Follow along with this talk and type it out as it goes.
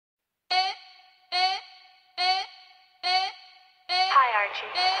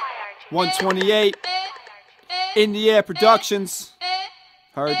128 in the air productions.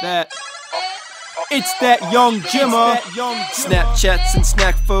 Heard that. It's that young Jimmer. Snapchats and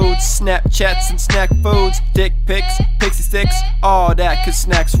snack foods, Snapchats and snack foods, dick pics, pixie sticks, all that cause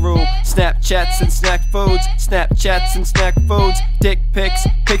snacks rule. Snapchats and snack foods, Snapchats and snack foods, dick pics,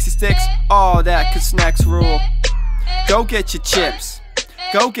 pixie sticks, all that cause snacks rule. Go get your chips,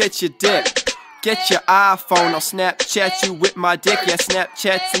 go get your dip. Get your iPhone, I'll Snapchat you with my dick. Yeah,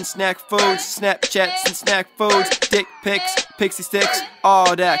 Snapchats and snack foods, Snapchats and snack foods, dick pics, pixie sticks,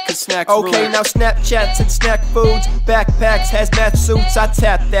 all that cause snacks rule. Okay, now Snapchats and snack foods, backpacks, hazmat suits, I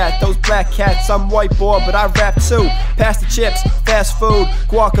tap that. Those black cats, I'm white boy, but I rap too. Pass the chips, fast food,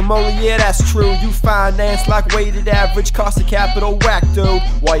 guacamole, yeah that's true. You finance like weighted average, cost of capital, whack dude.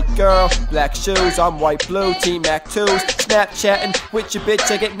 White girl, black shoes, I'm white blue, Team Act 2s. Snapchatting with your bitch,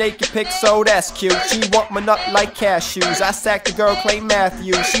 I get naked pics, so that's cute. She want my nut like cashews. I sacked the girl, Clay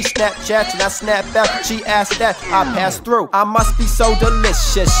Matthews. She Snapchats and I snap out. She asked that, I pass through. I must be so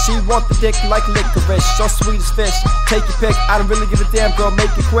delicious. She want the dick like licorice, so sweet as fish. Take your pick, I don't really give a damn, girl,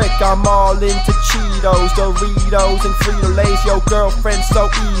 make it quick. I'm all into Cheetos, Doritos, and Frito-Lays. Yo, girlfriend, so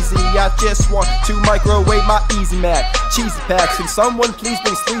easy. I just want to microwave my Easy Mac. Cheesy packs, can someone please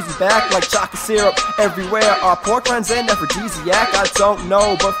bring sleazy back? Like chocolate syrup everywhere. Are pork rinds and aphrodisiac? I don't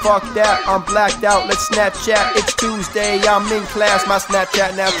know, but fuck that. I'm blacked out, let's Snapchat. It's Tuesday, I'm in class, my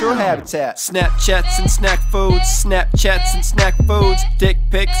Snapchat natural habitat. Snapchats and snack foods, Snapchats and snack foods, dick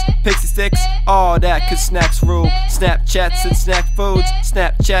pics, pixie sticks, all that cause snacks rule. Snapchats and snack foods,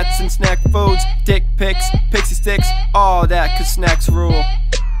 Snapchats and snack foods, dick pics, pixie sticks, all that cause snacks rule.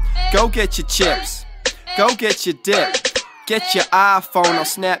 Go get your chips, go get your dip. Get your iPhone, I'll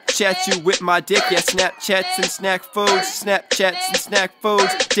Snapchat you with my dick. Yeah, Snapchats and snack foods, Snapchats and snack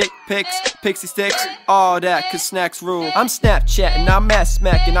foods, dick pics, pixie sticks, all that cause snacks rule. I'm Snapchatting, I'm ass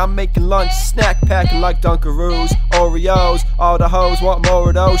smacking, I'm making lunch, snack packing like Dunkaroos, Oreos. All the hoes want more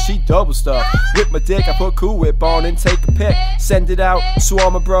of those, she double stuff. With my dick, I put Cool Whip on and take a pic. Send it out,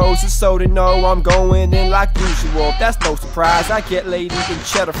 swarm of bros, and so they know I'm going in like usual. That's no surprise, I get ladies in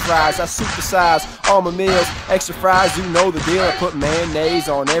cheddar fries. I supersize all my meals, extra fries, you know the deal. I put mayonnaise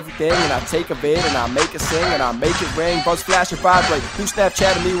on everything and I take a bit and I make it sing and I make it ring. Buzz, flash, and vibrate. You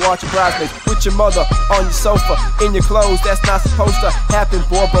Snapchatting me watching bridesmaids with your mother on your sofa in your clothes. That's not supposed to happen,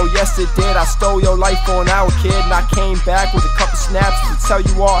 boy, bro. Yes it did. I stole your life for an hour, kid, and I came back with a couple snaps to tell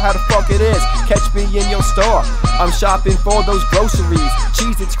you all how the fuck it is. Catch me in your store, I'm shopping for those groceries.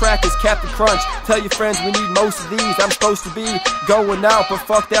 Cheez-Its, crackers, Captain Crunch. Tell your friends we need most of these. I'm supposed to be going out, but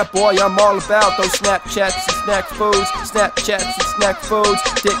fuck that, boy. I'm all about those Snapchats and snack foods, Snapchats and snack foods,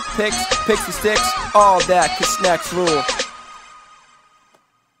 dick pics, pixie sticks, all that cause snacks rule.